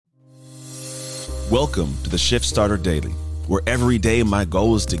Welcome to the Shift Starter Daily, where every day my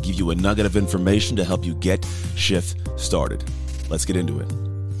goal is to give you a nugget of information to help you get shift started. Let's get into it.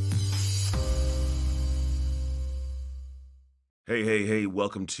 Hey,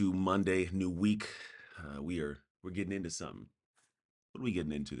 welcome to Monday, new week. We're getting into something. What are we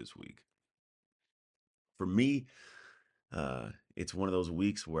getting into this week? For me, it's one of those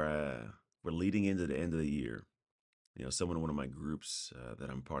weeks where we're leading into the end of the year. Someone in one of my groups that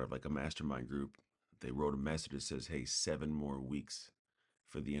I'm part of, like a mastermind group, they wrote a message that says, hey, 7 more weeks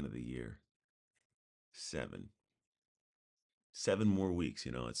for the end of the year. 7 more weeks.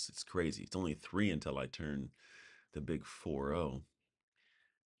 It's crazy. It's only 3 until I turn the big 40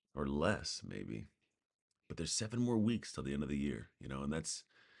 or less, maybe. But there's 7 more weeks till the end of the year, and that's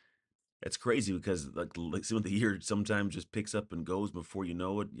crazy because like some of the year sometimes just picks up and goes before you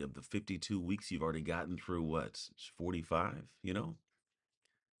know it. You have the 52 weeks you've already gotten through, what, 45,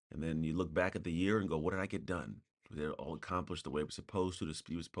 and then you look back at the year and go, what did I get done? Did it all accomplished the way it was supposed to, the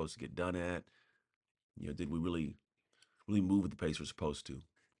speed it was supposed to get done at? Did we really move at the pace we're supposed to?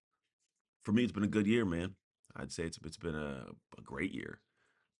 For me, it's been a good year, man. I'd say it's been a great year.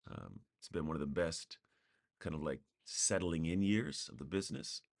 It's been one of the best kind of like settling in years of the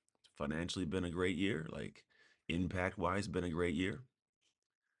business. Financially been a great year, like impact wise been a great year.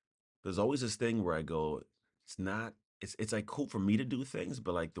 There's always this thing where I go, it's not it's like cool for me to do things,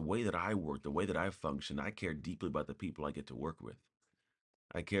 but like the way that I work, the way that I function, I care deeply about the people I get to work with.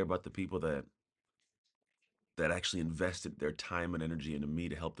 I care about the people that actually invested their time and energy into me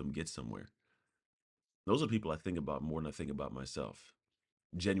to help them get somewhere. Those are people I think about more than I think about myself.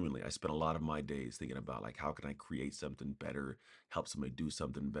 Genuinely, I spend a lot of my days thinking about like how can I create something better, help somebody do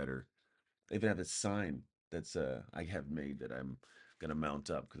something better. I even have this sign that's I have made that I'm gonna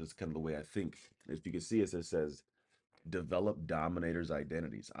mount up because it's kind of the way I think. If you can see it says develop dominators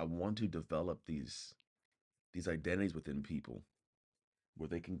identities. I want to develop these identities within people where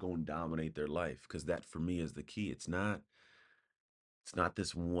they can go and dominate their life, because that for me is the key. It's not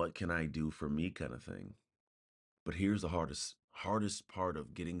this what can I do for me kind of thing. But here's the hardest part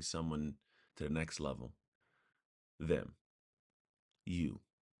of getting someone to the next level. Them. You.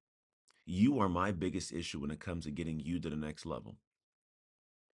 You are my biggest issue when it comes to getting you to the next level.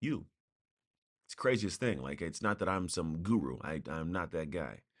 You. It's the craziest thing. Like, it's not that I'm some guru. I'm not that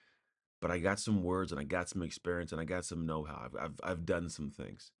guy. But I got some words and I got some experience and I got some know-how. I've done some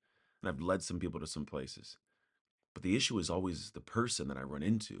things and I've led some people to some places. But the issue is always the person that I run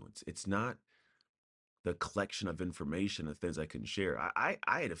into. It's not the collection of information and things I can share. I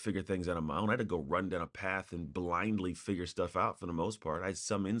had to figure things out on my own. I had to go run down a path and blindly figure stuff out for the most part. I had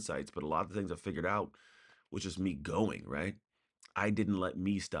some insights, but a lot of the things I figured out was just me going, right? I didn't let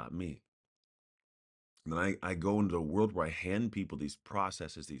me stop me. And then I go into a world where I hand people these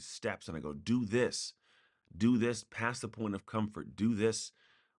processes, these steps, and I go, do this past the point of comfort, do this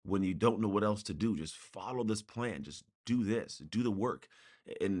when you don't know what else to do. Just follow this plan, just do this, do the work.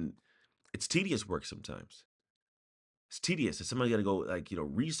 And it's tedious work sometimes. It's tedious. It's somebody got to go like,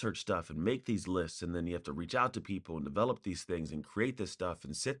 research stuff and make these lists. And then you have to reach out to people and develop these things and create this stuff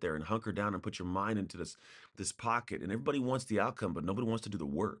and sit there and hunker down and put your mind into this pocket. And everybody wants the outcome, but nobody wants to do the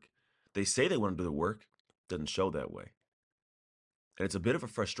work. They say they want to do the work, doesn't show that way. And it's a bit of a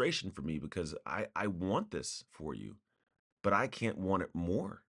frustration for me because I want this for you, but I can't want it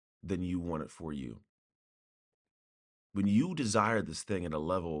more than you want it for you. When you desire this thing at a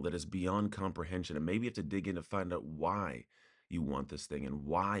level that is beyond comprehension, and maybe you have to dig in to find out why you want this thing and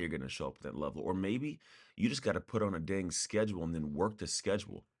why you're going to show up at that level. Or maybe you just got to put on a dang schedule and then work the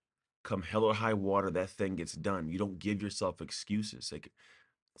schedule. Come hell or high water, that thing gets done. You don't give yourself excuses. Like,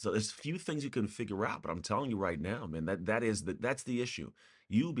 so there's few things you can figure out, but I'm telling you right now, man, that's the issue.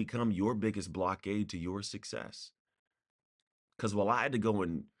 You become your biggest blockade to your success. Because while I had to go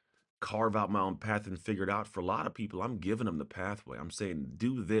and carve out my own path and figure it out, for a lot of people, I'm giving them the pathway. I'm saying,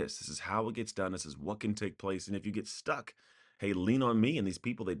 do this. This is how it gets done. This is what can take place. And if you get stuck, hey, lean on me. And these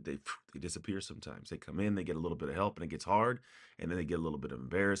people, they disappear sometimes. They come in, they get a little bit of help, and it gets hard. And then they get a little bit of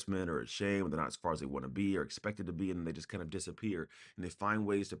embarrassment or shame. They're not as far as they want to be or expected to be. And they just kind of disappear. And they find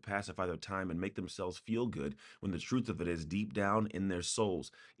ways to pacify their time and make themselves feel good, when the truth of it is, deep down in their souls,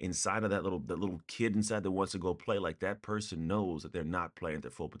 inside of that little kid inside that wants to go play, like, that person knows that they're not playing at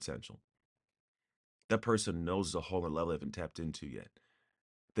their full potential. That person knows the whole level they haven't tapped into yet.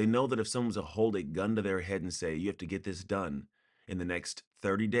 They know that if someone's to hold a gun to their head and say, you have to get this done in the next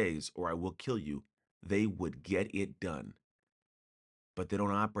 30 days or I will kill you, they would get it done. But they don't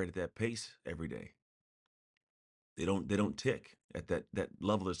operate at that pace every day. They don't tick at that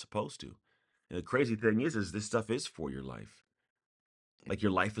level they're supposed to. And the crazy thing is this stuff is for your life. Like,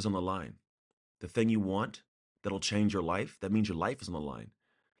 your life is on the line. the thing you want that'll change your life, that means your life is on the line.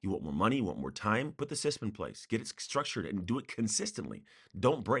 You want more money, you want more time, put the system in place. Get it structured and do it consistently.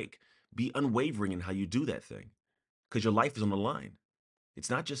 Don't break. Be unwavering in how you do that thing because your life is on the line. It's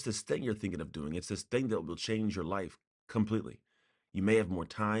not just this thing you're thinking of doing. It's this thing that will change your life completely. You may have more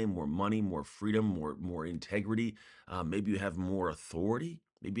time, more money, more freedom, more integrity. Maybe you have more authority.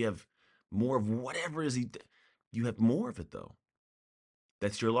 Maybe you have more of whatever it is. You have more of it, though.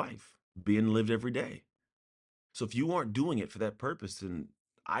 That's your life being lived every day. So if you aren't doing it for that purpose, then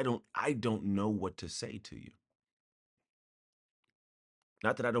I don't know what to say to you.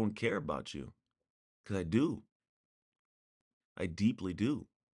 Not that I don't care about you, because I do. I deeply do.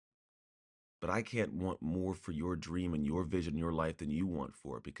 But I can't want more for your dream and your vision, your life than you want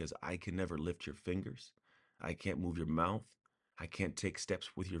for it because I can never lift your fingers. I can't move your mouth. I can't take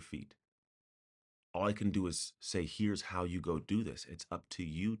steps with your feet. All I can do is say, here's how you go do this. It's up to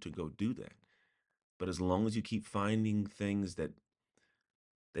you to go do that. But as long as you keep finding things that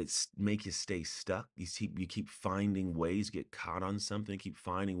make you stay stuck, you keep finding ways, get caught on something, keep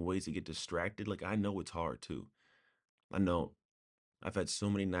finding ways to get distracted. Like, I know it's hard too. I know. I've had so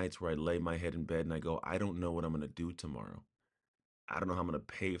many nights where I lay my head in bed and I go, I don't know what I'm going to do tomorrow. I don't know how I'm going to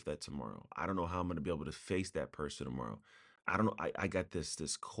pay for that tomorrow. I don't know how I'm going to be able to face that person tomorrow. I don't know. I got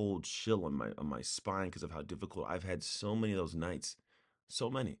this cold chill on my spine because of how difficult. I've had so many of those nights,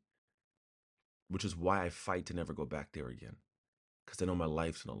 so many, which is why I fight to never go back there again because I know my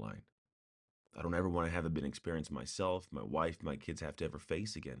life's on the line. I don't ever want to have it been experience myself, my wife, my kids have to ever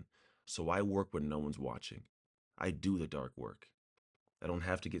face again. So I work when no one's watching. I do the dark work. I don't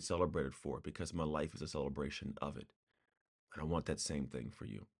have to get celebrated for it because my life is a celebration of it. And I want that same thing for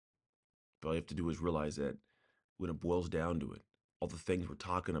you. But all you have to do is realize that when it boils down to it, all the things we're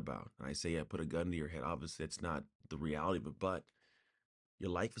talking about, and I say, I put a gun to your head, obviously it's not the reality of it, but your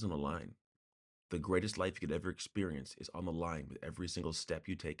life is on the line. The greatest life you could ever experience is on the line with every single step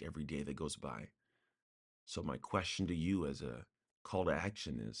you take every day that goes by. So my question to you as a call to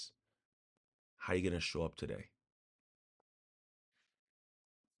action is, how are you going to show up today?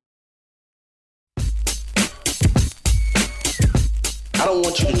 I don't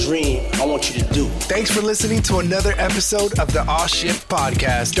want you to dream. I want you to do. Thanks for listening to another episode of the Aw Shift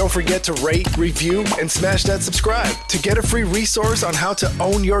Podcast. Don't forget to rate, review, and smash that subscribe. To get a free resource on how to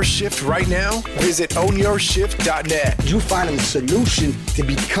own your shift right now, visit ownyourshift.net. You finding the solution to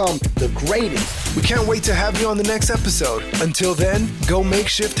become the greatest. We can't wait to have you on the next episode. Until then, go make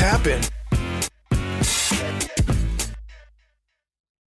shift happen.